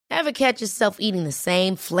Ever catch yourself eating the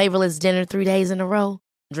same flavorless dinner 3 days in a row?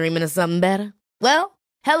 Dreaming of something better? Well,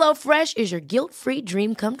 HelloFresh is your guilt-free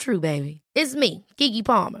dream come true, baby. It's me, Keke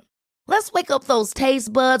Palmer. Let's wake up those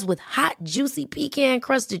taste buds with hot, juicy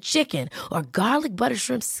pecan-crusted chicken or garlic butter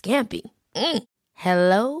shrimp scampi.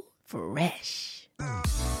 Hello Fresh.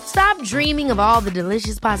 Stop dreaming of all the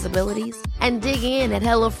delicious possibilities and dig in at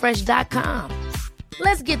HelloFresh.com.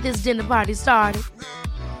 Let's get this dinner party started.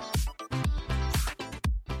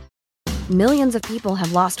 Millions of people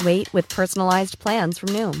have lost weight with personalized plans from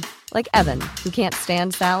Noom. Like Evan, who can't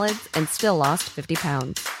stand salads and still lost 50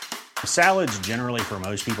 pounds. Salads generally for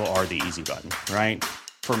most people are the easy button, right?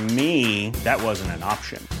 For me, that wasn't an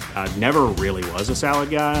option. I never really was a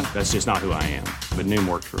salad guy. That's just not who I am. But Noom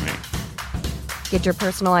worked for me. Get your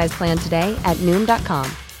personalized plan today at Noom.com.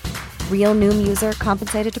 Real Noom user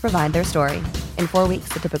compensated to provide their story. In 4 weeks,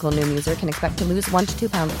 the typical Noom user can expect to lose 1 to 2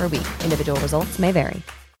 pounds per week. Individual results may vary.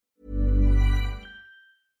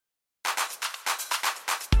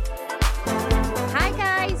 Hi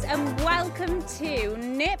guys, and welcome to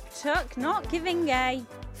Nip Tuck Not Giving a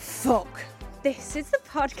Fuck. This is the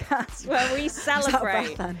podcast where we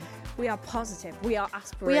celebrate. We are positive. We are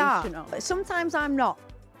aspirational. We are. Sometimes I'm not,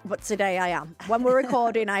 but today I am. When we're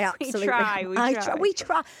recording, I absolutely We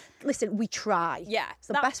try. Listen, we try. Yeah, it's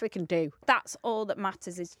the best we can do. That's all that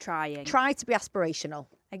matters is trying. Try to be aspirational.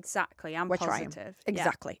 Exactly. I'm we're positive. Trying.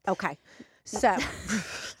 Exactly. Yeah. Okay. So,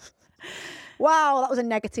 wow, that was a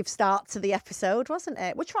negative start to the episode, wasn't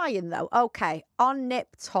it? We're trying though. Okay, on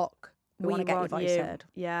Nip Talk. We want to get your voice heard.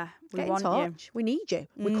 Yeah, we want you. We need you.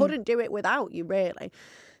 We couldn't do it without you, really.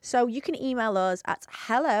 So you can email us at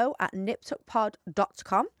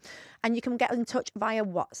hello@niptuckpod.com, and you can get in touch via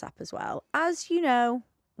WhatsApp as well. As you know,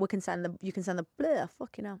 you can send the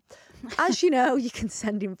fucking hell. As you know, you can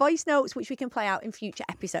send in voice notes, which we can play out in future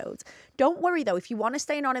episodes. Don't worry though, if you want to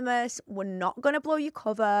stay anonymous, we're not going to blow your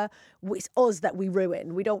cover. It's us that we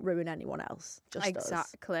ruin. We don't ruin anyone else. Just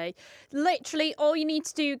exactly. Literally, all you need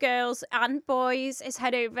to do, girls and boys, is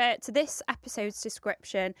head over to this episode's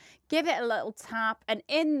description, give it a little tap, and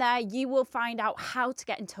in there you will find out how to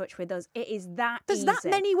get in touch with us. It is that There's easy. that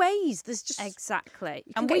many ways. There's just exactly,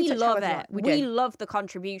 and we love it. We love the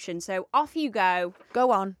contribution. So off you go.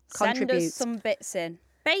 Go on. Send us some bits in.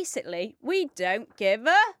 Basically, we don't give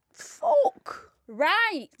a fuck.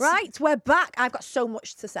 Right. Right, we're back. I've got so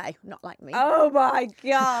much to say. Not like me. Oh my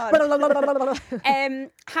God. Hi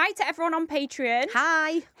to everyone on Patreon.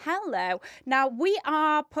 Hi. Hello. Now, we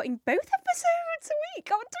are putting both episodes a week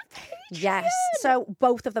onto Patreon. Yes. So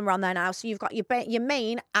both of them are on there now. So you've got your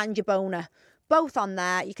main and your boner. Both on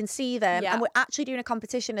there, you can see them, and we're actually doing a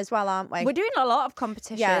competition as well, aren't we? We're doing a lot of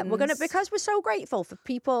competitions. Yeah, we're because we're so grateful for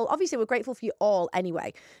people. Obviously, we're grateful for you all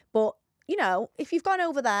anyway, but you know, if you've gone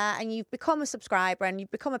over there and you've become a subscriber and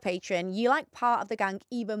you've become a patron, you're like part of the gang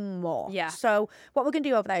even more. Yeah. So what we're going to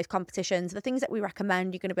do over there is competitions. The things that we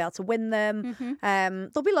recommend, you're going to be able to win them. Mm-hmm.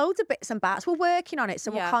 There'll be loads of bits and bats. We're working on it, so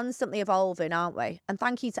we're constantly evolving, aren't we? And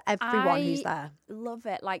thank you to everyone who's there. Love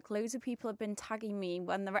it. Like, loads of people have been tagging me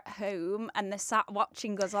when they're at home and they're sat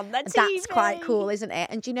watching us on their TV. That's quite cool, isn't it?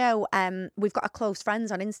 And you know, we've got a close friends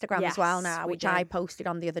on Instagram as well now, which I posted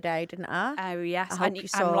on the other day, didn't I? Oh, yes. I hope you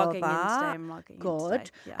saw logging that. I'm logging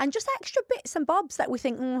Good. And just extra bits and bobs that we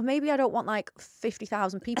think, maybe I don't want like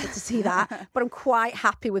 50,000 people to see that, but I'm quite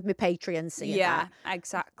happy with my Patreon seeing that. Yeah,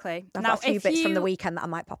 exactly. I've got a few bits from the weekend that I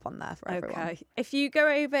might pop on there for everyone. Okay. If you go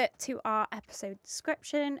over to our episode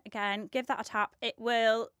description, again, give that a tap. It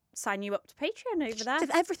will sign you up to Patreon over there.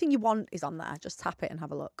 Everything you want is on there. Just tap it and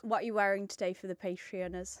have a look. What are you wearing today for the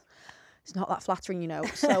Patreoners? It's not that flattering, you know.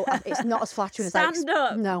 So it's not as flattering as Stand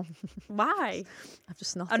up. No. Why? I've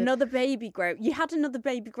just snotted. Another baby grow. You had another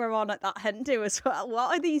baby grow on at that hen do as well.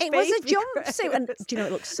 What are these? It was a jumpsuit, and do you know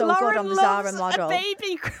it looks so good on the Zara model. A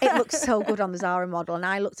baby grow. It looks so good on the Zara model, and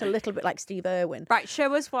I looked a little bit like Steve Irwin. Right,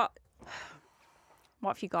 show us what.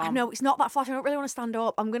 What have you got? No, it's not that flattering. I don't really want to stand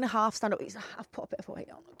up. I'm going to half stand up. I've put a bit of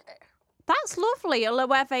weight on. Okay. That's lovely, a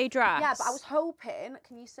loewe dress. Yeah, but I was hoping.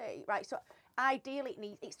 Can you see? Right, so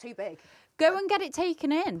ideally it's too big. Go and get it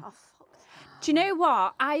taken in. Oh, fuck. Do you know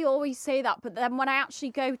what? I always say that, but then when I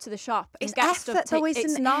actually go to the shop and it's get effort, stuff, though, isn't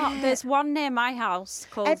it's not. There's one near my house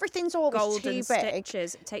called Everything's always Golden too big.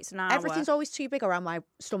 Stitches. It takes an hour. Everything's always too big around my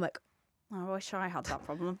stomach. I wish I had that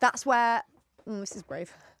problem. That's where this is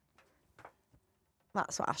brave.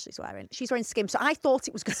 That's what Ashley's wearing. She's wearing Skims. So I thought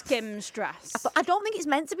it was good. Skims dress. I don't think it's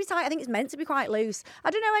meant to be tight. I think it's meant to be quite loose.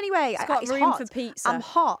 I don't know anyway. It's got room hot. for pizza. I'm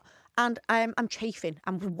hot and I'm chafing.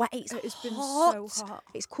 I'm wet. It's been hot. so hot.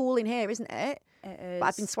 It's cool in here, isn't it? It is. But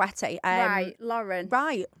I've been sweaty. Right, Lauren.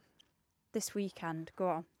 Right. This weekend. Go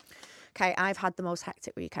on. Okay, I've had the most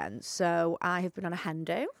hectic weekend. So I have been on a hen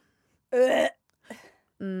do.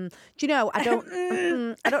 Do you know, I don't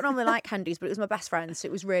normally like hendies, but it was my best friend, so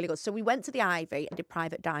it was really good. So we went to the Ivy and did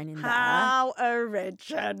private dining there. How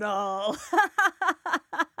original.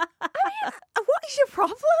 What is your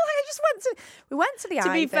problem? We went to the Ivy.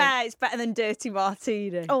 To be fair, it's better than Dirty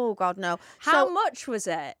Martini. Oh God, no. How much was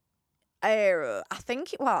it? I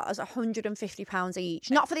think it was £150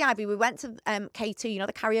 each. Not for the Ivy. We went to K2, you know,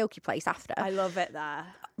 the karaoke place after. I love it there.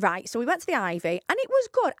 Right, so we went to the Ivy and it was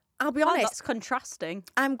good. I'll be honest. That's contrasting.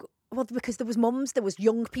 Well, because there was mums, there was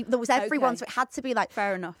young people, there was everyone, Okay. so it had to be like...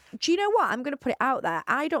 Fair enough. Do you know what? I'm going to put it out there.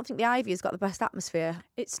 I don't think the Ivy has got the best atmosphere.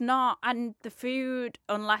 It's not, and the food,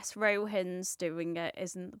 unless Rohin's doing it,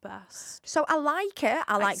 isn't the best. So I like it.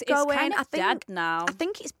 I like It's going. kind of I think dead now. I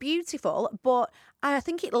think it's beautiful, but I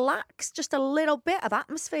think it lacks just a little bit of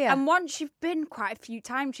atmosphere. And once you've been quite a few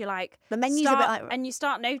times, you're like... The menu's a bit like... And you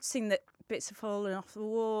start noticing that bits are falling off the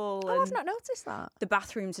wall. Oh, and I've not noticed that. the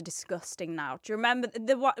bathrooms are disgusting now. Do you remember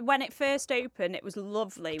when it first opened? It was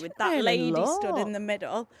lovely with that really lady stood look. in the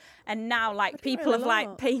middle, and now like people really have like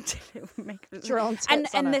look. painted it with makeup. Drawn tits and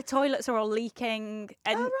on the it. toilets are all leaking.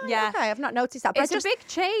 And Oh, right, yeah, okay, I've not noticed that. But it's a big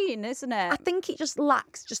chain, isn't it? I think it just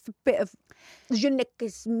lacks just a bit of... Je ne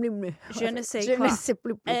sais quoi.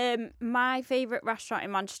 My favourite restaurant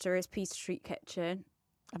in Manchester is Peter Street Kitchen.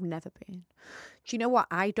 I've never been. Do you know what?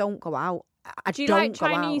 I don't go out. Do you don't like go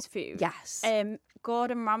out. Chinese food? Yes.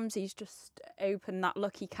 Gordon Ramsay's just opened that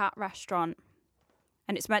Lucky Cat restaurant,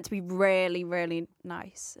 and it's meant to be really, really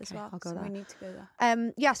nice as well. I'll go so there. we need to go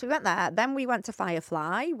there. Yes, we went there. Then we went to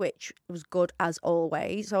Firefly, which was good as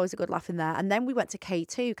always. Always a good laugh in there. And then we went to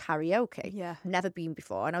K2 karaoke. Yeah. Never been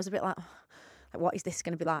before. And I was a bit like what is this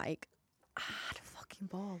going to be like? I had a fucking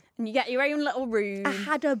ball. And you get your own little room. I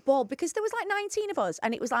had a ball because there was like 19 of us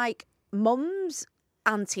and it was like mums,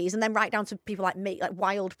 aunties, and then right down to people like me, like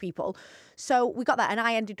wild people. So we got there and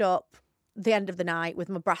I ended up the end of the night with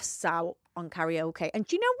my breasts out on karaoke. And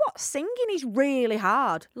do you know what? Singing is really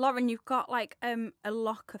hard. Lauren, you've got like a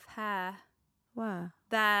lock of hair Where?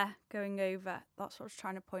 there going over. That's what I was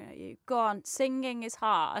trying to point at you. Go on, singing is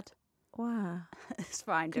hard. Where? It's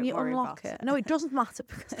fine, Can don't you worry unlock about it? No, it doesn't matter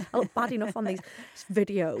because I look bad enough on these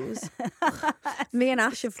videos. Me and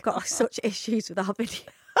Ash have got such issues with our videos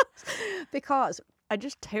because I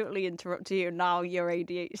just totally interrupted you. Now you're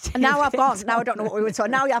ADHD. and now I've gone. Now I don't know what we were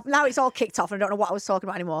talking. Now it's all kicked off and I don't know what I was talking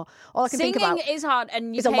about anymore. All I can Singing think about is hard,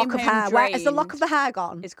 and you is a lock came of hair. home Where is the lock drained. of the hair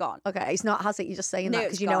gone? It's gone. Okay, it's not, has it? You're just saying No, that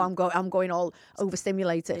it's because you know gone. I'm going all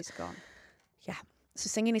overstimulated. It's gone. Yeah. So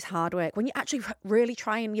singing is hard work. When you're actually really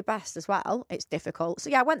trying your best as well, it's difficult. So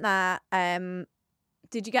yeah, I went there.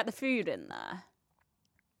 Did you get the food in there?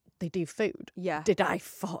 They do food. Yeah. Did I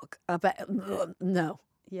fuck? I bet no.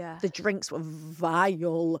 Yeah. The drinks were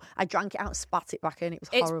vile. I drank it out and spat it back in. It was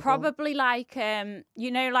horrible. It's probably like,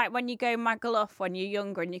 like when you go Magaluf when you're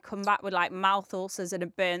younger and you come back with like mouth ulcers and a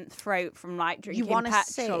burnt throat from like drinking you want to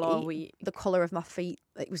see petrol all week. the colour of my feet.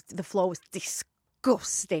 The floor was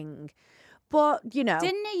disgusting. But, you know.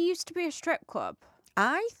 Didn't it used to be a strip club?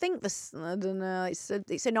 I think this, I don't know, it's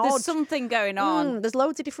an odd... There's something going on. There's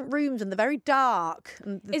loads of different rooms and they're very dark.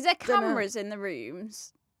 And Is there dunno. cameras in the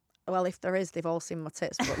rooms? Well, if there is, they've all seen my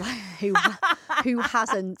tits. But like, who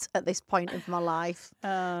hasn't at this point of my life?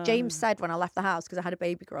 James said when I left the house, because I had a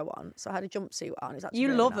baby grow on, so I had a jumpsuit on. It's actually You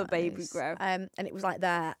really love a nice. baby grow. And it was like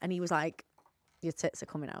there, and he was like, "Your tits are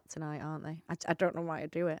coming out tonight, aren't they?" I don't know why I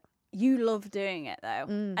do it. You love doing it though.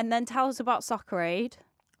 And then tell us about Soccer Aid.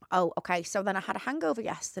 Oh, okay. So then I had a hangover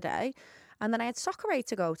yesterday and then I had Soccer Aid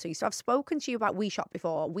to go to. So I've spoken to you about WeShop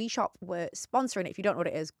before. WeShop were sponsoring it. If you don't know what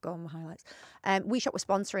it is, go on my highlights. WeShop were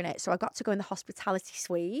sponsoring it. So I got to go in the hospitality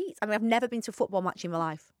suite. I mean, I've never been to a football match in my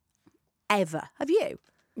life. Ever. Have you?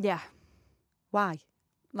 Yeah. Why?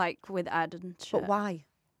 Like with Ed and shit. But why?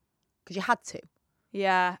 Because you had to.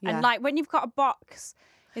 Yeah. Yeah. And like when you've got a box,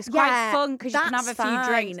 it's quite Yeah, fun because you can have a that's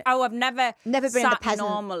few drinks. fine. Oh, I've never Never been in the sat peasant.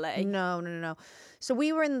 normally. No. So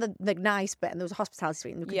we were in the nice bit and there was a hospitality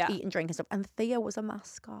suite and we could Yeah. eat and drink and stuff. And Thea was a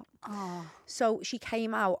mascot. Oh. So she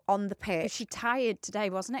came out on the Was pitch. she tired today,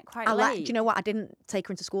 wasn't it? Quite Do late. you know what? I didn't take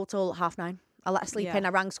her into school till 9:30. I let her sleep Yeah. in. I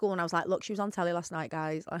rang school and I was like, "Look, she was on telly last night,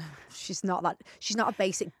 guys. She's not a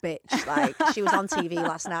basic bitch. Like she was on TV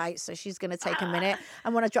last night, so she's gonna take a minute."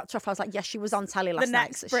 And when I dropped her off, I was like, "Yes, she was on telly last night."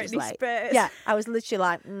 next So she's Britney like, Spears. "Yeah." I was literally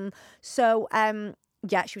like, So,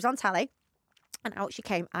 yeah, she was on telly, and out she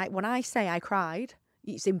came. When I say I cried,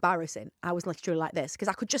 it's embarrassing. I was literally like this because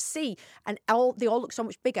I could just see, and they all looked so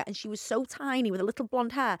much bigger, and she was so tiny with a little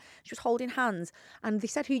blonde hair. She was holding hands, and they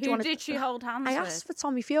said, "Who do you Who want?" did she hold hands I with? asked for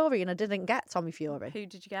Tommy Fury, and I didn't get Tommy Fury. Who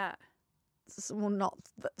did you get? someone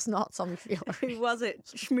that's not Tommy Fury. Who was it?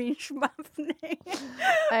 Shmee Shmafney.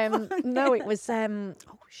 No, it was oh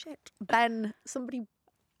shit, Ben. Somebody.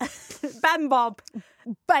 Ben Bob.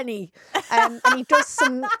 Benny, and he does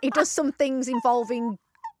some things involving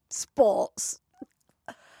sports.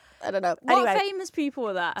 I don't know. What Anyway, famous people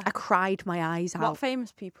were there? I cried my eyes out. What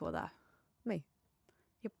famous people were there? Me.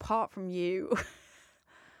 Apart from you.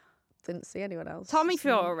 Didn't see anyone else. Tommy Just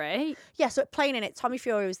me. Fury. Yeah, so playing in it, Tommy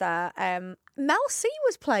Fury was there. Mel C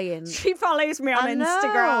was playing. She follows me on I know.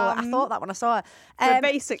 Instagram. I thought that when I saw her. We're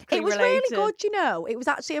basically it was related. really good, you know. It was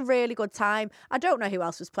actually a really good time. I don't know who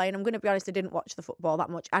else was playing. I'm going to be honest, I didn't watch the football that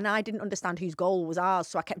much. And I didn't understand whose goal was ours,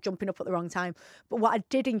 so I kept jumping up at the wrong time. But what I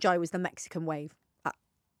did enjoy was the Mexican wave.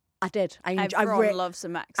 I did. Everyone loves the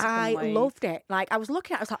Mexican wave. I loved it. Like, I was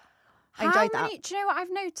looking at it, I was like, I enjoyed that. Do you know what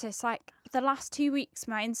I've noticed? Like, the last 2 weeks,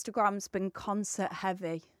 my Instagram's been concert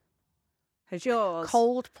heavy. Has yours?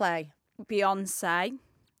 Coldplay. Beyonce.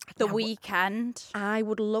 The Weeknd. I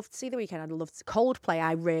would love to see The Weeknd. I'd love to. Coldplay,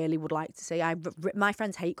 I really would like to see. My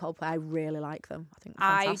friends hate Coldplay. I really like them. I think they're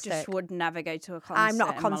fantastic. I just would never go to a concert. I'm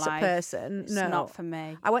not a concert person. It's no. not for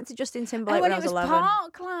me. I went to Justin Timberlake when I was 11. It was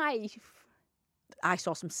Park Life. I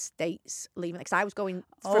saw some states leaving because I was going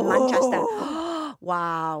from Manchester.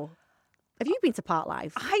 Wow. Have you been to Park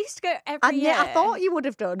Life? I used to go every year. I thought you would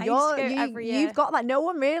have done. I used to go every year. You've got that. No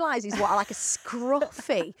one realises what like a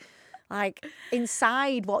scruffy, like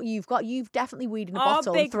inside what you've got. You've definitely weeded in a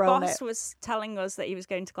bottle and thrown it. Our big boss was telling us that he was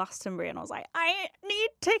going to Glastonbury, and I was like, I need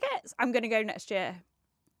tickets. I'm going to go next year.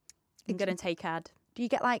 I'm going to take Ed. Do you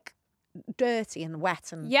get like dirty and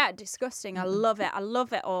wet and? Yeah, disgusting. I love it. I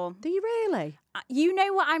love it all. Do you really? You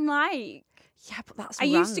know what I'm like. Yeah, but that's I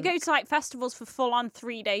used to go to like festivals for full on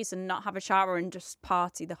 3 days and not have a shower and just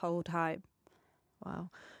party the whole time.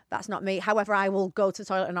 Wow. That's not me. However, I will go to the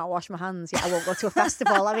toilet and not wash my hands. Yeah, I won't go to a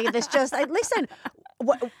festival. I mean, there's just... Listen,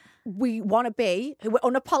 we want to be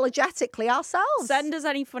unapologetically ourselves. Send us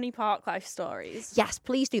any funny Park Life stories. Yes,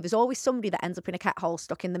 please do. There's always somebody that ends up in a cat hole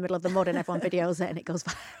stuck in the middle of the mud and everyone videos it and it goes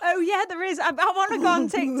viral. Oh, yeah, there is. I want to go on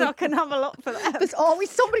TikTok and have a look for that. There's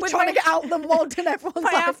always somebody trying to get out the mud and everyone's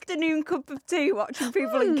my like... afternoon cup of tea watching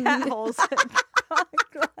people in cat holes. There's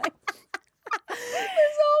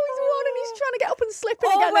always one and he's trying to get up and slip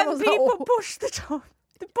in again. When people push the toilet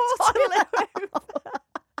over.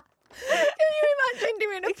 Can you imagine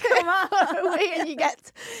doing a pit and you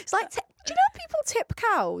get... It's like, do you know people tip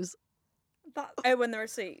cows? When they're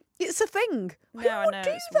asleep. It's a thing. No, Who would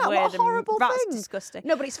do that? What a horrible thing. That's disgusting.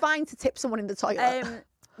 No, but it's fine to tip someone in the toilet.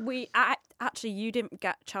 Actually, you didn't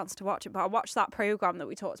get a chance to watch it, but I watched that programme that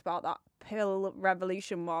we talked about, that Pill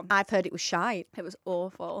Revolution one. I've heard it was shite. It was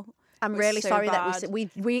awful. I'm really sorry bad. that we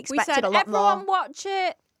expected we said, a lot more. Everyone watch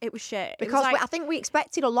it. It was shit. Because I think we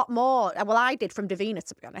expected a lot more. Well, I did from Davina,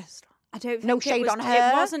 to be honest. I don't think no shade on her.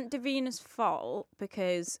 It wasn't Davina's fault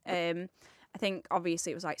because I think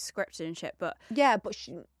obviously it was like scripted and shit. But yeah, but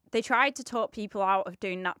they tried to talk people out of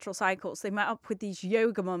doing natural cycles. They met up with these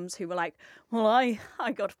yoga mums who were like, "Well, I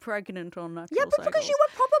got pregnant on natural cycles." Yeah, but because you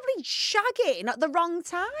were probably shagging at the wrong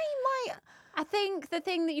time, like. I think the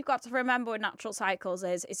thing that you've got to remember with natural cycles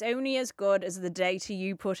is it's only as good as the data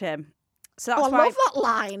you put in. So that's I love that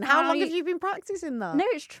line. How long have you been practicing that? No,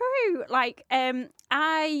 it's true. Like,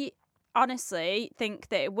 I honestly think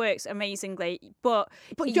that it works amazingly, but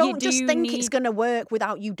don't just think it's going to work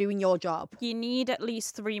without you doing your job. You need at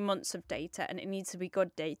least 3 months of data, and it needs to be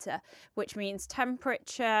good data, which means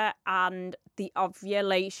temperature and the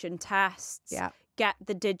ovulation tests. Yeah. Get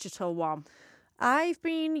the digital one. I've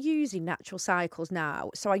been using natural cycles now.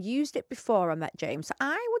 So I used it before I met James. So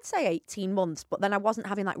I would say 18 months, but then I wasn't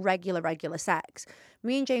having like regular sex.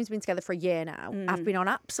 Me and James have been together for a year now. I've been on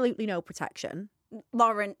absolutely no protection.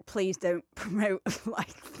 Lauren, please don't promote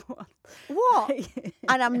like what?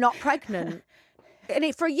 And I'm not pregnant.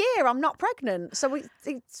 And for a year, I'm not pregnant. So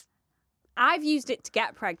it's... I've used it to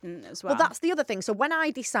get pregnant as well. Well, that's the other thing. So when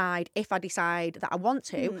if I decide that I want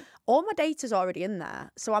to, all my data's already in there.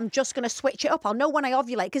 So I'm just going to switch it up. I'll know when I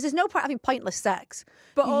ovulate because there's no point having pointless sex.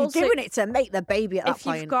 But you're also doing it to make the baby at that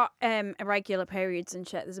point. If you've got irregular periods and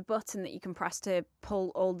shit, there's a button that you can press to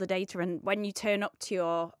pull all the data. And when you turn up to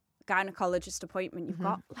your gynecologist appointment, you've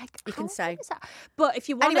got like you can say. But if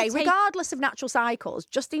you want regardless of natural cycles,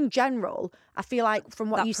 just in general, I feel like from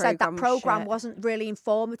what you said, that program wasn't really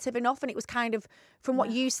informative enough, and it was kind of from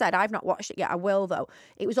what you said. I've not watched it yet. I will though.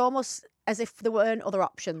 It was almost as if there weren't other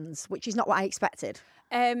options, which is not what I expected.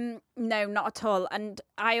 No, not at all. And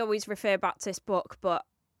I always refer back to this book, but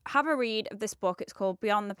have a read of this book. It's called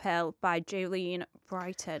Beyond the Pill by Jolene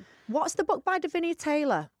Brighton. What's the book by Davinia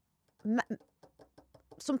Taylor?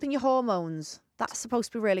 Something Your Hormones. That's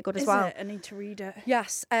supposed to be really good as Is well. it? I need to read it.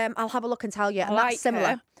 Yes, I'll have a look and tell you. And I that's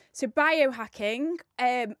similar. It. So biohacking,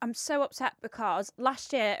 I'm so upset because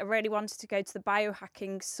last year I really wanted to go to the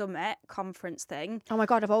biohacking summit conference thing. Oh my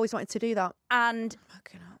God, I've always wanted to do that. And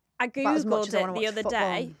I Googled it the other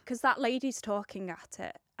day because that lady's talking at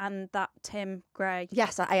it, and that Tim Gray.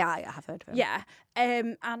 Yes, I have heard of him. Yeah,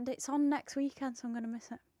 and it's on next weekend, so I'm going to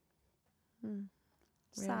miss it. Really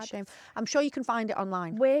Sad. shame. I'm sure you can find it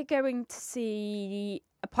online. We're going to see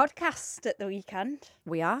a podcast at the weekend,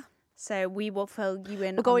 We are. so we will fill you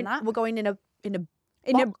in We're going. on that. We're going in a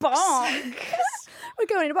box. We're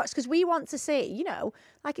going in a box because we want to see.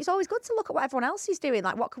 Like it's always good to look at what everyone else is doing.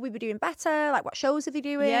 Like what could we be doing better? Like what shows are they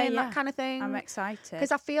doing? Yeah. That kind of thing. I'm excited.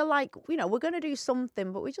 Because I feel like we're going to do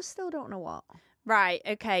something, but we just still don't know what. Right,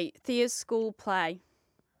 okay. Thea's school play.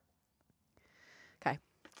 Okay,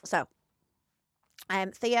 so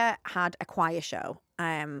Thea had a choir show.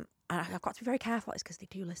 And I've got to be very careful because they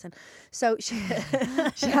do listen. So she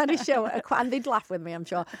had a show and they'd laugh with me, I'm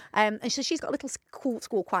sure. And so she's got a little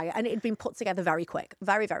school choir, and it had been put together very quick,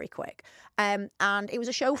 very, very quick. And it was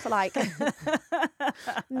a show for like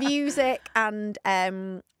music and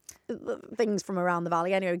things from around the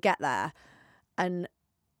valley. Anyway, get there, and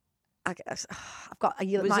I've got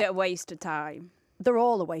a. Was it a waste of time? They're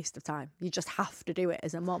all a waste of time. You just have to do it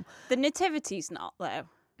as a mum. The nativity's not though.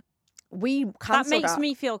 We That cancelled makes that.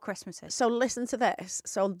 me feel Christmassy. So listen to this.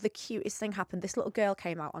 So the cutest thing happened. This little girl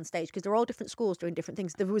came out on stage because they're all different schools doing different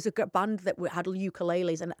things. There was a band that had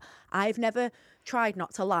ukuleles, and I've never tried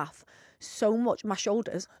not to laugh so much. My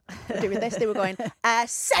shoulders were doing this. They were going, a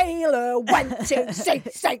sailor went to sea,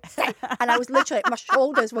 and I was literally, my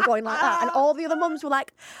shoulders were going like that, and all the other mums were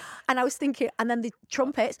like, and I was thinking, and then the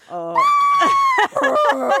trumpets,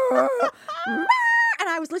 and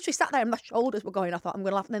I was literally sat there and my shoulders were going. I thought, I'm going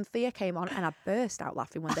to laugh. And then Thea came on and I burst out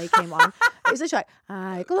laughing when they came on. It was literally like,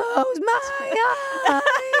 I close my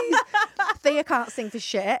eyes. Thea can't sing for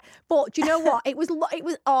shit. But do you know what? It was,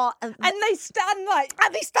 and they stand like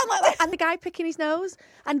that. And the guy picking his nose.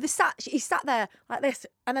 And he sat there like this.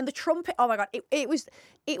 And then the trumpet, oh my God, it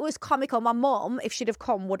was comical. My mum, if she'd have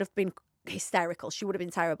come, would have been hysterical. She would have been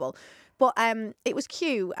terrible. But it was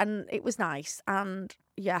cute and it was nice. And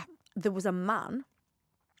yeah, there was a man.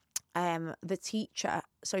 The teacher.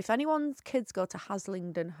 So if anyone's kids go to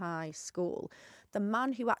Haslingden High School, the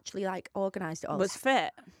man who actually organised it all was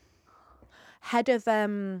fit. Head of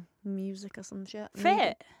music or some shit.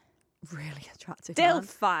 Fit. Really attractive.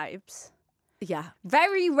 DILF vibes. Yeah.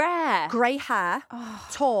 Very rare. Grey hair.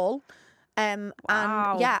 Tall. Wow.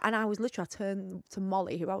 And yeah, and I was literally, I turned to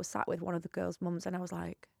Molly, who I was sat with, one of the girls' mums, and I was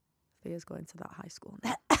like, Thea's going to that high school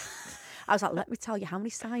now. I was like, let me tell you how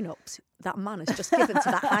many sign-ups that man has just given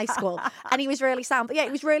to that high school. And he was really sound. But yeah,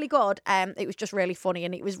 it was really good. It was just really funny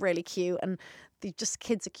and it was really cute. And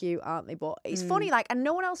kids are cute, aren't they? But it's funny, like, and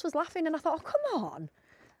no one else was laughing. And I thought, oh, come on.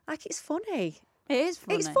 Like, it's funny. It is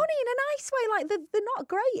funny. It's funny in a nice way. Like, they're not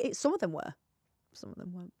great. Some of them were. Some of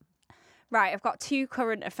them weren't. Right, I've got 2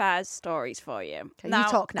 current affairs stories for you. Okay, now,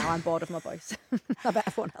 you talk now. I'm bored of my voice. I bet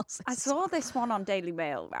everyone else is. I saw this one on Daily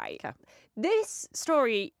Mail, right? Okay. This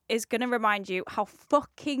story is going to remind you how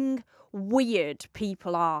fucking weird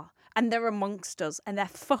people are. And they're amongst us and they're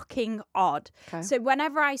fucking odd. Okay. So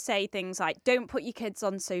whenever I say things like, don't put your kids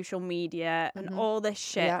on social media and all this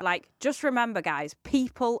shit, like, just remember, guys,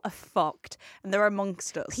 people are fucked and they're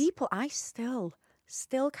amongst us. People, I still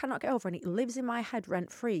cannot get over, and it lives in my head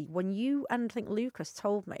rent-free. When you and I think Lucas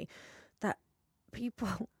told me that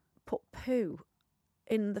people put poo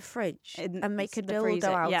in the fridge and make a dildo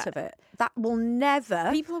out of it, that will never...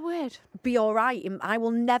 People are weird. ...be all right. I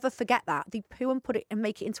will never forget that. They poo and put it and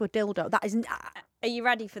make it into a dildo. That is... Are you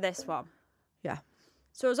ready for this one? Yeah.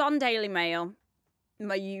 So it was on Daily Mail,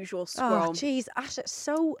 my usual scroll. Oh, jeez. Ash, it's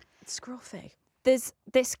so scruffy. There's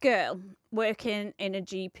this girl working in a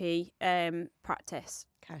GP practice.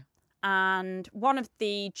 Okay. And one of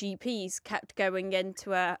the GPs kept going into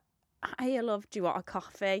her, hey, love, do you want a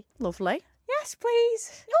coffee? Lovely. Yes,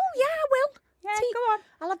 please. Oh, yeah, I will. Yeah, go on.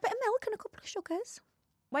 I'll have a bit of milk and a couple of sugars.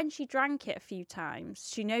 When she drank it a few times,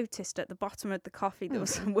 she noticed at the bottom of the coffee there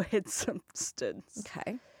was some weird substance.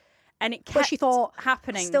 Okay. And it kept but she thought,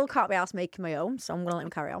 happening. Still can't be asked making my own, so I'm going to let him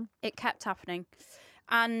carry on. It kept happening.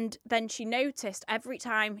 And then she noticed every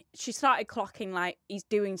time she started clocking, like, he's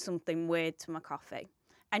doing something weird to my coffee.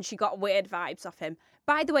 And she got weird vibes off him.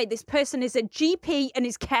 By the way, this person is a GP and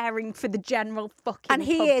is caring for the general fucking And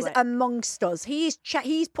he public. is amongst us. He's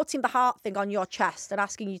putting the heart thing on your chest and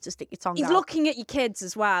asking you to stick your tongue out. He's looking at your kids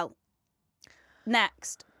as well.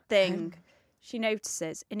 Next thing she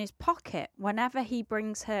notices, in his pocket, whenever he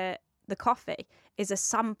brings her the coffee, is a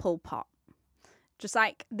sample pot. just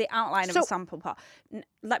like the outline of a sample pot.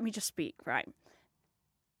 Let me just speak, right?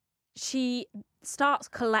 She starts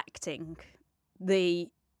collecting the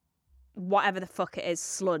whatever the fuck it is,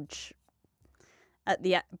 sludge at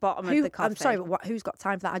the bottom of the coffee. I'm sorry, but who's got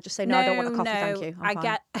time for that? I just say, no, I don't want a coffee, thank you. I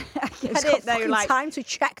get Who's it, got though. Like, time to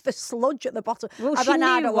check the sludge at the bottom. Well, I she knew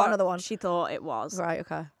I don't want what another one. she thought it was. Right,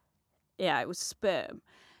 okay. Yeah, it was sperm.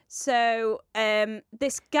 So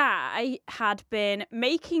this guy had been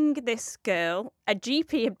making this girl, a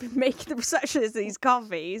GP had been making the receptionist these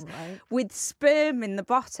coffees with sperm in the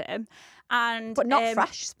bottom. But not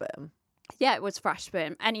fresh sperm. Yeah, it was fresh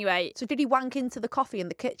sperm. Anyway. So did he wank into the coffee in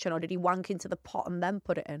the kitchen or did he wank into the pot and then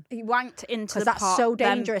put it in? He wanked into the pot. Because that's so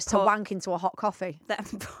dangerous to wank into a hot coffee.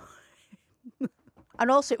 And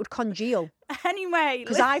also it would congeal. Anyway.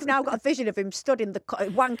 Because I've now got a vision of him stood in the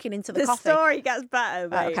wanking into the coffee. The story gets better,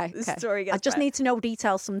 mate. Right, okay. The story gets I just better. need to know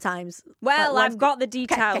details sometimes. Well, I've got the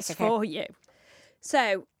details okay. for you.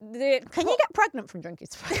 So, can you get pregnant from drinking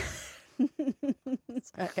sperm?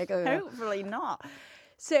 Okay, go on. Hopefully not.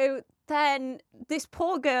 So then this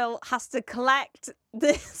poor girl has to collect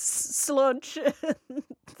this sludge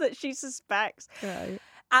that she suspects. Right.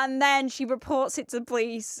 And then she reports it to the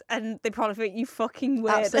police and they probably think, you fucking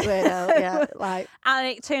weird. Absolute weirdo, yeah. Like, and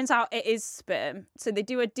it turns out it is sperm. So they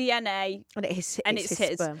do a DNA. And it's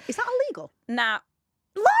his sperm. Is that illegal? Now,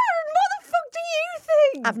 Lauren, what the fuck do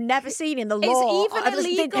you think? I've never seen in the law. It's even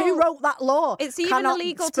illegal. Who wrote that law? It's even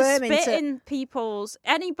illegal to spit in people's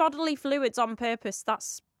any bodily fluids on purpose.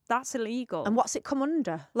 That's illegal. And what's it come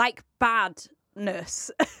under? Like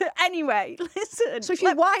badness. Anyway, listen. So if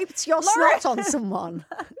you wiped your snot on someone,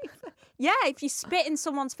 yeah, if you spit in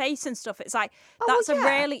someone's face and stuff, it's like that's a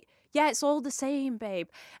really it's all the same, babe.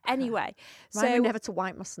 Anyway, so never to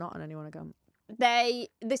wipe my snot on anyone again.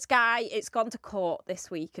 This guy, it's gone to court this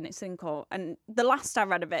week and it's in court. And the last I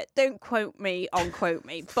read of it, don't quote me,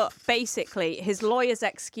 but basically his lawyer's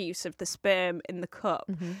excuse of the sperm in the cup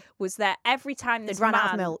was that every time this ran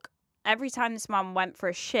out of milk. Every time this man went for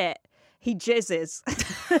a shit, he jizzes.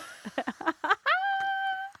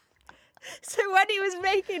 So when he was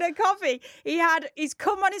making a coffee, he's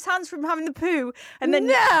cum on his hands from having the poo. And then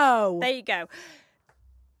no, there you go.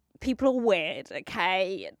 People are weird,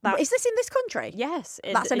 okay? Is this in this country? Yes.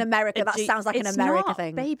 That's in America. That sounds like an America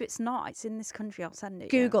thing. Babe, it's not. It's in this country. I'll send it.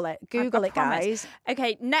 Google it. Google it, guys.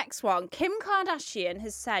 Okay, next one. Kim Kardashian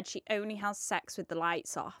has said she only has sex with the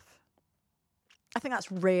lights off. I think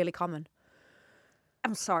that's really common.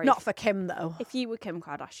 I'm sorry. Not for Kim, though. If you were Kim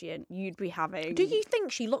Kardashian, you'd be having... Do you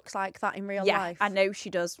think she looks like that in real life? Yeah, I know she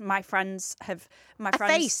does. My friends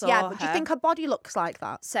face, saw but do you think her body looks like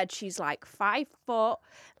that? Said she's like 5 foot,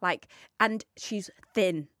 and she's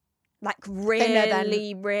thin. Like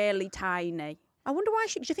really, really tiny. I wonder why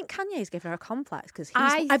do you think Kanye's giving her a complex? Because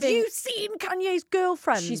have you seen Kanye's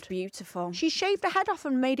girlfriend? She's beautiful. She shaved her head off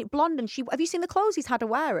and made it blonde. And have you seen the clothes he's had her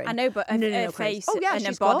wearing? I know, but her face and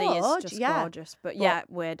her body is just gorgeous. But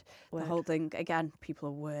weird. The whole thing again. People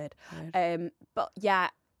are weird. But yeah,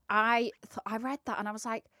 I read that and I was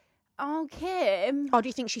like, oh, Kim. Or do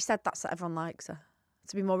you think she said that so everyone likes her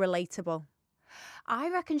to be more relatable? I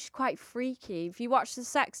reckon she's quite freaky. Have you watched the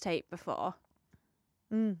sex tape before?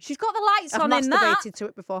 She's got the lights on in that. I've masturbated to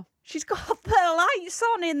it before. She's got the lights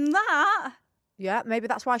on in that. Yeah, maybe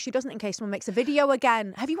that's why she doesn't, in case someone makes a video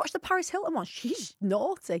again. Have you watched the Paris Hilton one? She's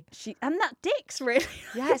naughty. And that dick's really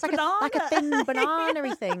it's like a thin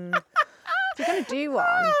banana-y thing. If you're going to do one.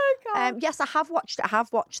 Oh, God. Yes, I have watched it. I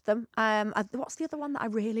have watched them. What's the other one that I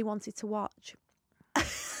really wanted to watch?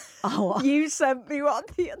 You sent me one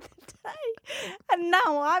the other day, and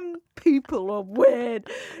now people are weird.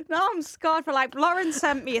 Now I'm scarred for Lauren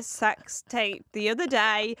sent me a sex tape the other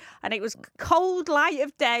day, and it was cold light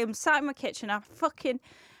of day. I'm sat in my kitchen. I fucking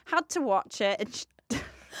had to watch it, and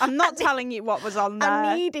I'm not telling you what was on there.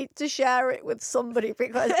 I needed to share it with somebody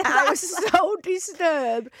because I was so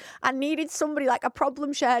disturbed. I needed somebody, like, a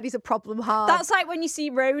problem shared is a problem halved. That's like when you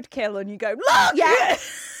see Roadkill and you go, look! Yeah.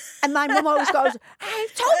 And my mum always goes,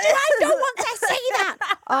 I've told you I don't want to see that.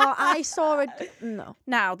 Oh, I saw no.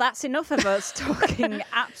 Now, that's enough of us talking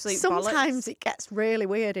absolute Sometimes bollocks. It gets really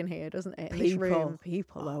weird in here, doesn't it? In this room.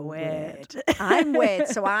 People are weird. I'm weird,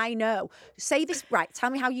 so I know. Say this, right,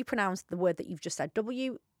 tell me how you pronounce the word that you've just said.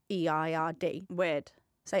 W-E-I-R-D. Weird.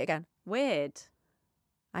 Say it again. Weird.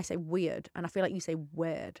 I say weird, and I feel like you say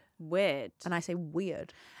weird. Weird. And I say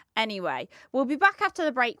weird. Anyway, we'll be back after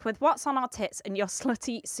the break with What's on Our Tits and your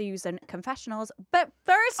Slutty Susan confessionals. But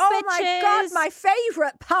first, oh my God, my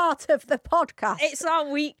favourite part of the podcast. It's our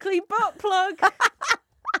weekly butt plug.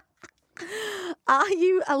 Are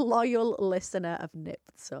you a loyal listener of Nip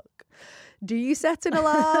Tuck? Do you set an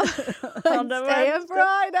alarm on Wednesday and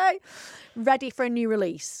Friday? Ready for a new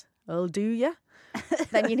release? Well, do you?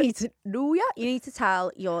 Then you need to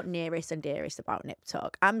tell your nearest and dearest about Nip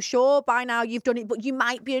Tuck. I'm sure by now you've done it, but you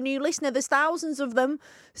might be a new listener. There's thousands of them.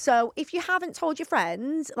 So if you haven't told your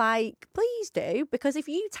friends, please do, because if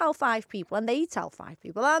you tell 5 people and they tell 5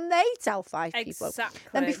 people and they tell 5 people,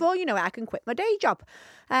 then before you know it, I can quit my day job.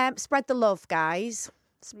 Spread the love, guys.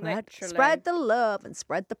 Spread the love and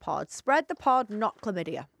spread the pod. Spread the pod, not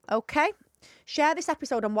chlamydia. Okay? Share this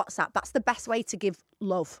episode on WhatsApp. That's the best way to give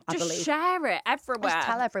love, I believe. Just share it everywhere. Just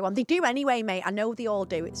tell everyone. They do anyway, mate. I know they all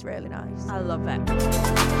do. It's really nice. I love it.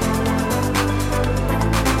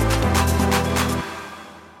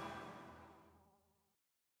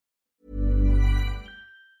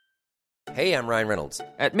 Hey, I'm Ryan Reynolds.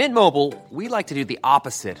 At Mint Mobile, we like to do the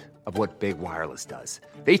opposite of what Big Wireless does.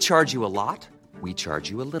 They charge you a lot. We charge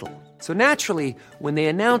you a little. So naturally, when they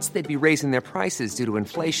announced they'd be raising their prices due to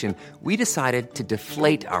inflation, we decided to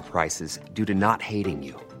deflate our prices due to not hating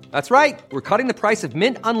you. That's right. We're cutting the price of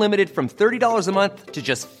Mint Unlimited from $30 a month to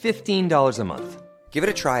just $15 a month. Give it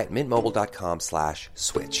a try at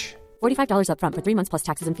mintmobile.com/switch. $45 up front for 3 months plus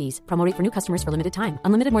taxes and fees. Promo rate for new customers for limited time.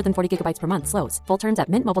 Unlimited more than 40 gigabytes per month. Slows full terms at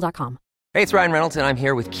mintmobile.com. Hey, it's Ryan Reynolds, and I'm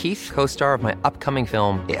here with Keith, co-star of my upcoming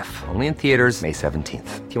film, If, only in theaters May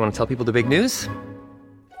 17th. Do you want to tell people the big news?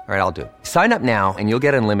 All right, I'll do it. Sign up now and you'll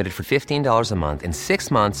get unlimited for $15 a month and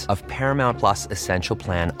 6 months of Paramount Plus Essential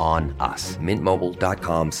Plan on us.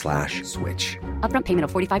 mintmobile.com/switch. Upfront payment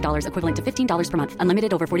of $45 equivalent to $15 per month.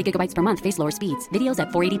 Unlimited over 40 gigabytes per month. Face lower speeds. Videos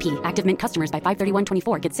at 480p. Active Mint customers by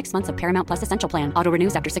 531.24 get 6 months of Paramount Plus Essential Plan. Auto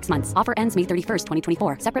renews after 6 months. Offer ends May 31st,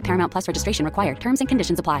 2024. Separate Paramount Plus registration required. Terms and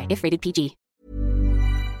conditions apply if rated PG.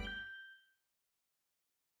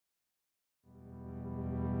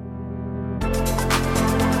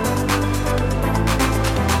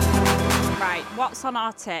 What's on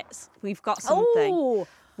our tits? We've got something.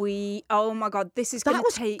 Oh my God, this is going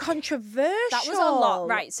to take... controversial. That was a lot.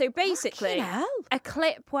 Right, so basically, a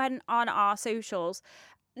clip went on our socials.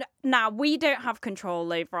 Now, we don't have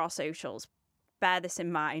control over our socials. Bear this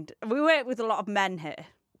in mind. We work with a lot of men here.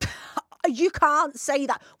 You can't say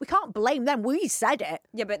that. We can't blame them. We said it.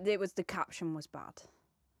 Yeah, but the caption was bad.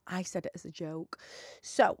 I said it as a joke.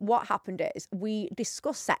 So what happened is we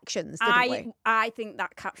discussed sections, didn't we? I think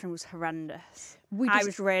that caption was horrendous. I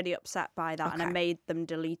was really upset by that, and I made them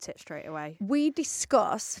delete it straight away. We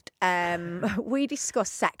discussed sections,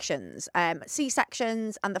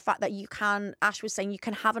 C-sections, and the fact that you can. Ash was saying you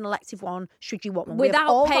can have an elective one should you want one.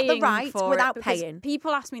 Without paying got the right, for without it, paying.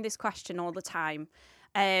 People ask me this question all the time,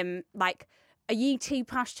 like, are you too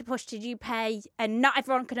posh to push? Did you pay? And not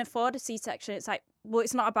everyone can afford a C-section. It's like, well,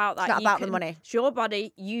 it's not about that. It's not about the money. It's your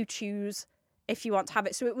body. You choose if you want to have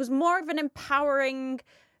it. So it was more of an empowering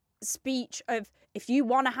speech of, if you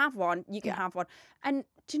want to have one, you can have one. And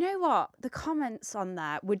do you know what? The comments on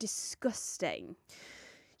there were disgusting.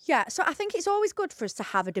 Yeah, so I think it's always good for us to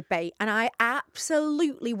have a debate, and I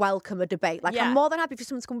absolutely welcome a debate. I'm more than happy for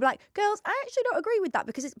someone to come and be like, girls, I actually don't agree with that,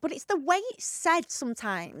 because it's the way it's said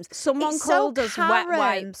sometimes. Someone called us wet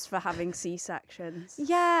wipes for having C-sections.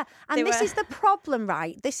 Yeah, and this is the problem,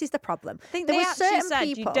 right? This is the problem. I think they actually said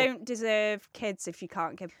you don't deserve kids if you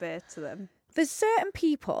can't give birth to them. There's certain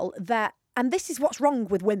people that, and this is what's wrong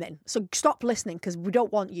with women. So stop listening, because we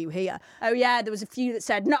don't want you here. Oh, yeah, there was a few that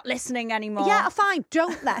said, not listening anymore. Yeah, fine,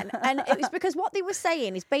 don't then. And it was because what they were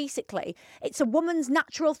saying is basically, it's a woman's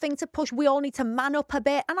natural thing to push. We all need to man up a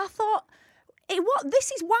bit. And I thought,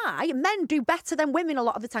 this is why men do better than women a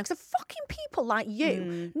lot of the time. So fucking people like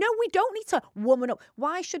you. No, we don't need to woman up.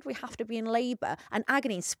 Why should we have to be in labour and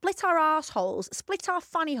agony and split our arseholes, split our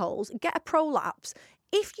fanny holes, get a prolapse?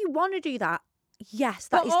 If you want to do that, yes,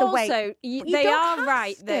 that is the way. But also, they are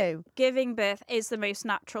right that giving birth is the most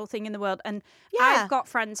natural thing in the world. And I've got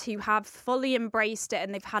friends who have fully embraced it,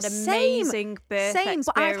 and they've had amazing birth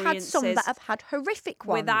experiences. But I've had some that have had horrific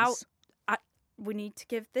ones. We need to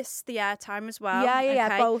give this the airtime as well.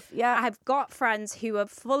 Yeah, both. Yeah, I've got friends who have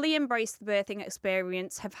fully embraced the birthing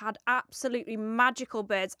experience, have had absolutely magical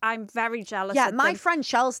births. I'm very jealous. Yeah, of my them. friend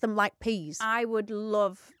shells them like peas. I would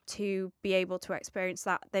love to be able to experience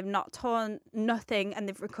that. They've not torn nothing, and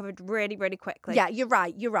they've recovered really, really quickly. Yeah, you're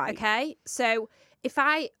right. Okay, so if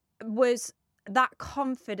I was that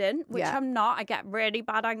confident, which I'm not, I get really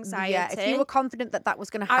bad anxiety. Yeah, if you were confident that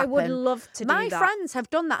was going to happen, I would love to do that. My friends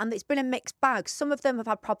have done that, and it's been a mixed bag. Some of them have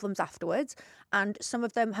had problems afterwards, and some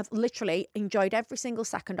of them have literally enjoyed every single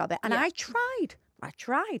second of it. And I tried I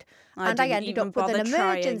tried. I And I didn't ended even up with an bother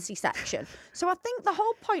trying. emergency section. So I think the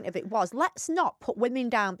whole point of it was, let's not put women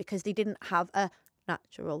down because they didn't have a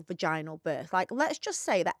natural vaginal birth. Like, let's just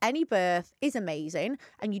say that any birth is amazing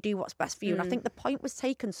and you do what's best for you. And I think the point was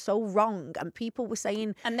taken so wrong, and people were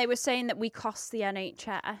saying... And they were saying that we cost the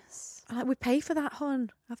NHS. Like, we pay for that,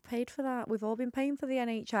 hun. I've paid for that. We've all been paying for the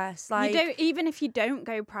NHS. Like, You don't, even if you don't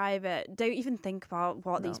go private, don't even think about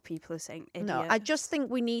what these people are saying. no, I just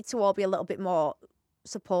think we need to all be a little bit more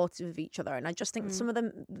supportive of each other. And I just think some of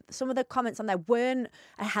the comments on there weren't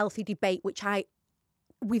a healthy debate, which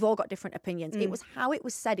we've all got different opinions. It was how it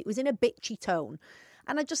was said. It was in a bitchy tone.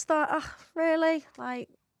 And I just thought, oh, really? Like,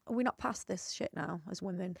 are we not past this shit now as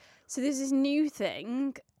women? So there's this new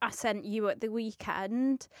thing I sent you at the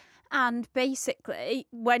weekend. And basically,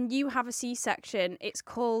 when you have a C-section, it's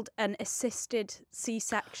called an assisted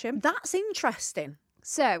C-section. That's interesting.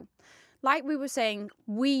 So, like we were saying,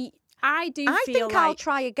 I think like... I'll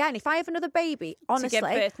try again. If I have another baby, honestly, to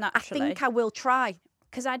give birth I naturally. think I will try.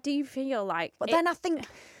 Because I do feel like... But then I think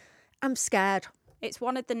I'm scared. It's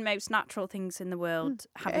one of the most natural things in the world,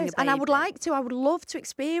 having a baby. And I would love to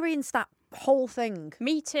experience that whole thing.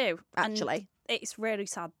 Me too. Actually. And it's really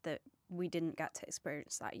sad that we didn't get to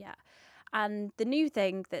experience that yet. And the new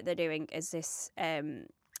thing that they're doing is this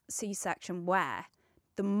C-section where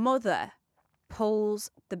the mother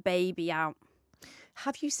pulls the baby out.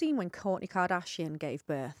 Have you seen when Kourtney Kardashian gave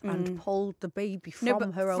birth and pulled the baby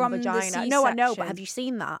from her from own the vagina? No, I know, but C-section. have you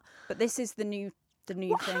seen that? But this is the new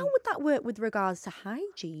thing. How would that work with regards to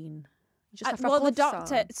hygiene? You just have to have Well, the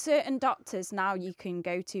gloves on. certain doctors now you can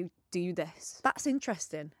go to do this. That's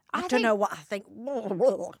interesting. I I don't think- know what I think.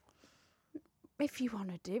 If you want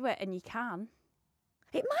to do it and you can.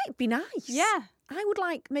 It might be nice. Yeah. I would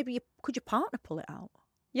like, maybe, could your partner pull it out?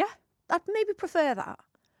 Yeah. I'd maybe prefer that.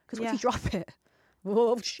 Because Yeah. if you drop it,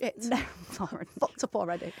 whoa, shit. No, Lauren. Fucked up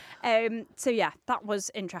already. So yeah, that was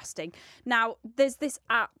interesting. Now, there's this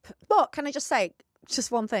app. But can I just say, just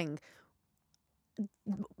one thing?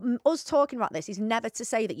 Us talking about this is never to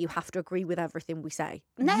say that you have to agree with everything we say.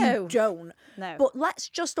 No. You don't. No. But let's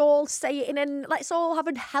just all say it let's all have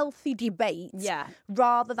a healthy debate. Yeah.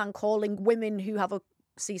 Rather than calling women who have a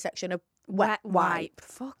C-section a wet wipe.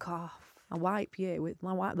 Fuck off. I wipe you with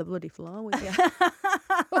my wipe the bloody floor with you.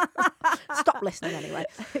 Stop listening anyway.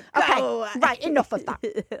 Okay, right, enough of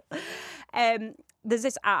that. There's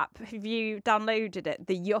this app. Have you downloaded it?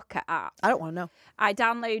 The Yucca app. I don't want to know. I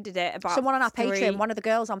downloaded it about Someone on our Patreon, one of the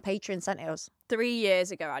girls on Patreon sent it us. 3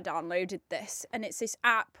 years ago. I downloaded this, and it's this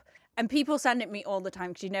app. And people send it me all the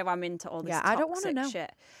time because you know I'm into all this Yeah, toxic I don't wanna know.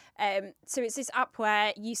 shit. So it's this app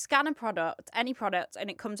where you scan a product, any product, and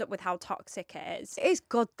it comes up with how toxic it is. It is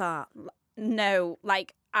good, that. No,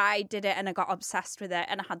 like I did it and I got obsessed with it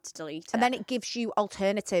and I had to delete it. And then it gives you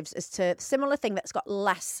alternatives as to similar thing that's got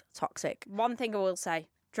less toxic. One thing I will say,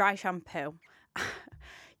 dry shampoo.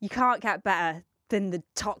 You can't get better than the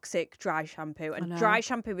toxic dry shampoo. And dry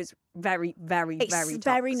shampoo is very, very, It's very toxic.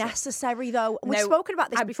 very necessary, though. We've No, spoken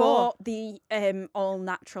about this I before. bought the all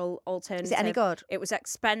natural alternative. Is it any good? It was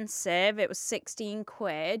expensive. It was 16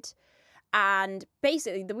 quid. And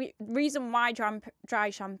basically, the reason why dry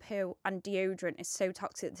shampoo and deodorant is so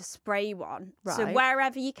toxic, the spray one. So Right.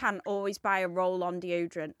 wherever you can, always buy a roll-on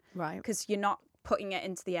deodorant. Right. Because you're not putting it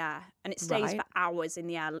into the air. And it stays Right. for hours in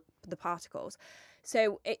the air, the particles.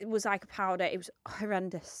 So it was like a powder. It was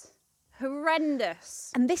horrendous.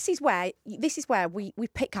 Horrendous. And this is where we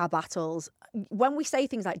pick our battles. When we say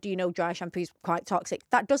things like, do you know dry shampoo is quite toxic?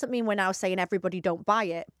 That doesn't mean we're now saying everybody don't buy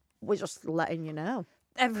it. We're just letting you know.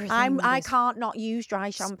 Everything. I is- can't not use dry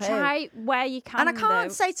shampoo. Try where you can. And I can't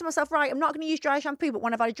though. say to myself, right, I'm not going to use dry shampoo, but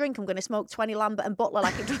when I've had a drink, I'm going to smoke 20 Lambert and Butler.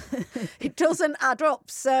 Like it doesn't add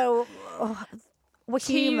up. So we're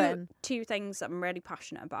human. Two things that I'm really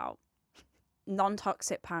passionate about.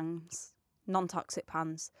 Non-toxic pans. Non-toxic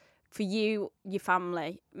pans. For you, your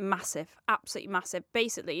family, massive, absolutely massive.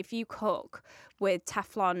 Basically, if you cook with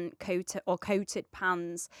Teflon coated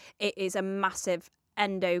pans, it is a massive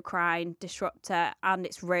endocrine disruptor and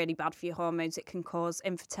it's really bad for your hormones. It can cause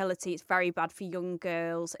infertility. It's very bad for young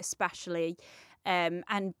girls, especially. And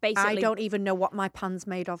basically, I don't even know what my pan's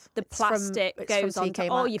made of. the It's from- plastic it's goes from onto TK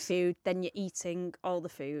all Maxx. your food, then you're eating all the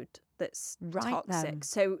food that's Right toxic. then.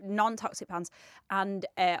 So non-toxic pans and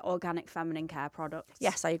organic feminine care products.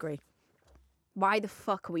 Yes, I agree. Why the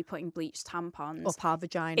fuck are we putting bleached tampons Up our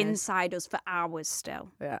vaginas. inside us for hours still?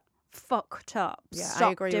 Yeah. Fucked up. Yeah, I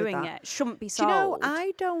Stop agree with doing that. it. Shouldn't be Do sold. you know,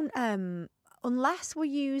 I don't, unless we're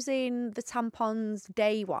using the tampons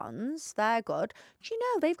day ones, they're good. Do you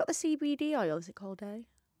know, they've got the CBD oil, is it called day?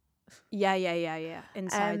 Yeah.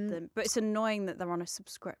 Inside Um, them. But it's annoying that they're on a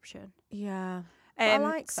subscription. Yeah. I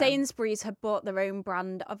like them. Sainsbury's have bought their own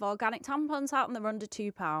brand of organic tampons out and they're under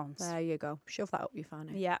 £2. There you go. Shove that up your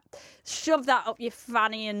fanny. Yeah. Shove that up your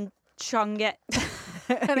fanny and chong it.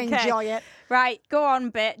 And enjoy it. Right, go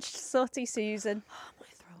on, bitch. Sooty Susan. Oh, my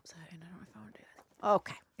throat's hurting. I don't know if I want to do this.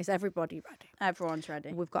 Okay. Is everybody ready? Everyone's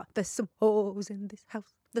ready. We've got there's some hoes in this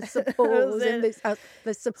house. There's some hoes in this house.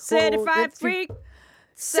 There's some Certified freak.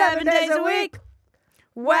 7 days a week.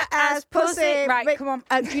 Wet ass pussy. Right, come on.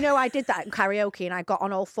 Do you know I did that in karaoke and I got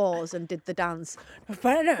on all fours and did the dance.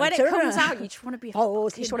 When it comes out, you just want to be a you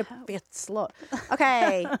just want to be a slut.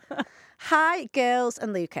 Okay. Hi, girls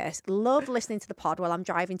and Lucas. Love listening to the pod while I'm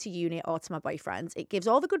driving to uni or to my boyfriend's. It gives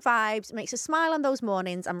all the good vibes, makes a smile on those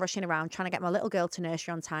mornings. I'm rushing around trying to get my little girl to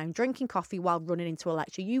nursery on time, drinking coffee while running into a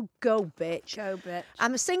lecture. You go, bitch. Go, bitch.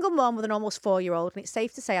 I'm a single mum with an almost 4-year-old, and it's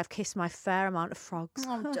safe to say I've kissed my fair amount of frogs.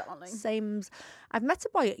 Oh, darling. Sames. I've met a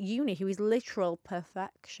boy at uni who is literal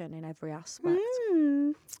perfection in every aspect.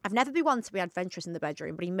 I've never been one to be adventurous in the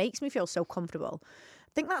bedroom, but he makes me feel so comfortable.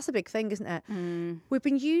 I think that's a big thing, isn't it? We've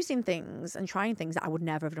been using things and trying things that I would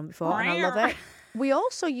never have done before, and I love it. We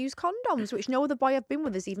also use condoms, which no other boy I've been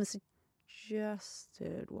with has even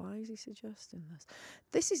suggested. Why is he suggesting this?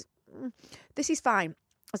 This is fine,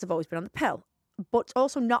 as I've always been on the pill, but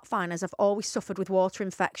also not fine, as I've always suffered with water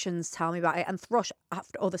infections. Tell me about it. And thrush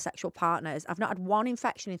after other sexual partners. I've not had one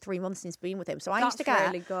infection in 3 months since being with him. So I used to get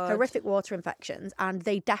really good. horrific water infections, and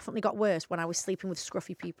they definitely got worse when I was sleeping with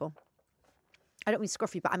scruffy people. I don't mean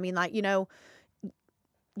scruffy, but I mean like,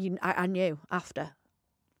 I knew after.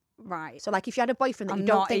 Right. So like if you had a boyfriend that you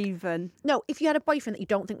don't think... No, if you had a boyfriend that you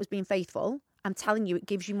don't think was being faithful, I'm telling you, it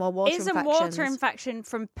gives you more water infections. Isn't water infection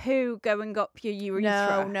from poo going up your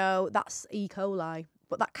urethra? No, that's E. coli.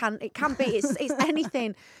 But it can be. It's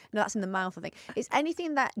anything. No, that's in the mouth, I think. It's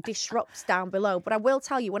anything that disrupts down below. But I will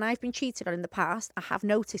tell you, when I've been cheated on in the past, I have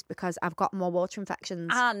noticed because I've got more water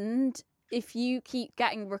infections. And if you keep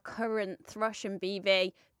getting recurrent thrush and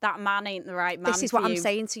BV, that man ain't the right man. This is what I'm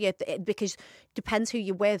saying to you, because it depends who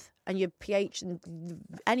you're with and your pH. And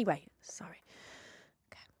anyway, sorry.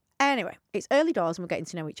 Anyway, it's early doors and we're getting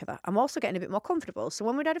to know each other. I'm also getting a bit more comfortable. So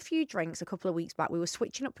when we'd had a few drinks a couple of weeks back, we were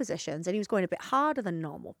switching up positions and he was going a bit harder than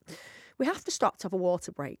normal. We have to stop to have a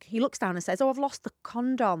water break. He looks down and says, I've lost the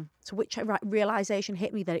condom, to which realisation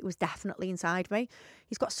hit me that it was definitely inside me.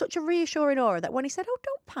 He's got such a reassuring aura that when he said,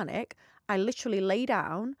 don't panic, I literally lay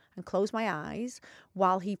down and closed my eyes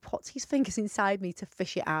while he puts his fingers inside me to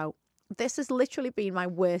fish it out. This has literally been my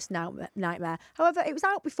worst nightmare. However, it was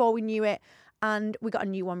out before we knew it. And we got a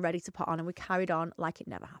new one ready to put on and we carried on like it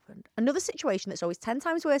never happened. Another situation that's always 10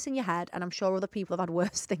 times worse in your head, and I'm sure other people have had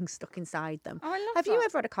worse things stuck inside them. Oh, I love Have that. you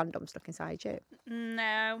ever had a condom stuck inside you? No.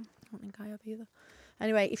 I don't think I have either.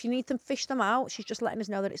 Anyway, if you need them, fish them out. She's just letting us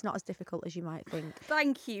know that it's not as difficult as you might think.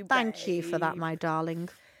 Thank you, Thank you for that, my darling.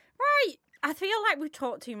 Right. I feel like we've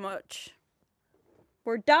talked too much.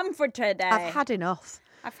 We're done for today. I've had enough.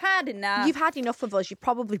 I've had enough. You've had enough of us. You're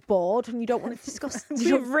probably bored and you don't want to discuss.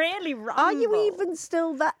 We really ramble. Are you even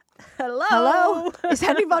still there? Hello? Is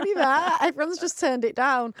anybody there? Everyone's just turned it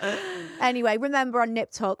down. Anyway, remember on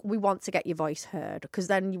Nip Tuck, we want to get your voice heard because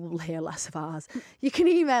then you will hear less of ours. You can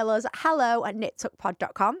email us at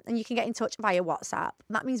hello@niptuckpod.com and you can get in touch via WhatsApp.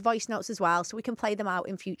 That means voice notes as well, so we can play them out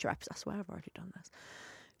in future episodes. I swear I've already done this.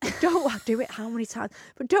 Don't do it how many times?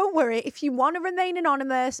 But don't worry, if you want to remain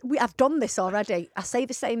anonymous, I've done this already. I say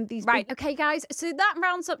the same. Okay, guys. So that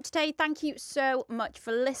rounds up today. Thank you so much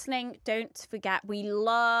for listening. Don't forget, we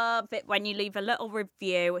love it when you leave a little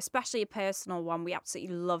review, especially a personal one. We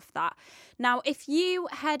absolutely love that. Now, if you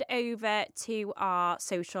head over to our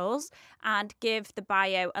socials and give the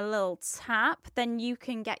bio a little tap, then you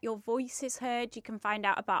can get your voices heard. You can find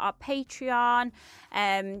out about our Patreon.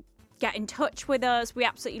 Get in touch with us. We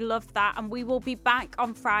absolutely love that. And we will be back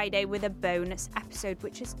on Friday with a bonus episode,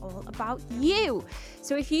 which is all about you.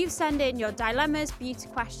 So if you send in your dilemmas, beauty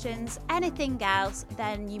questions, anything else,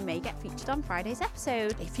 then you may get featured on Friday's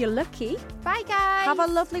episode. If you're lucky. Bye, guys. Have a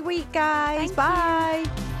lovely week, guys. Thank Bye.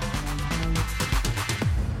 you.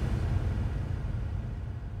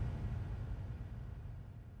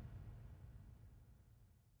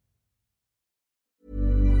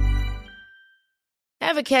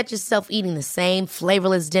 Ever catch yourself eating the same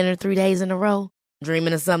flavorless dinner 3 days in a row?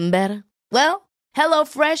 Dreaming of something better? Well,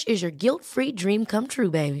 HelloFresh is your guilt-free dream come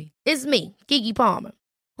true, baby. It's me, Keke Palmer.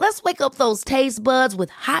 Let's wake up those taste buds with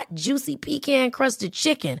hot, juicy pecan-crusted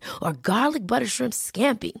chicken or garlic butter shrimp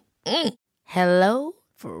scampi. Hello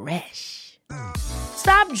Fresh.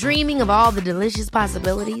 Stop dreaming of all the delicious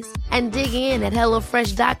possibilities and dig in at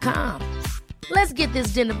HelloFresh.com. Let's get this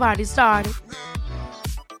dinner party started.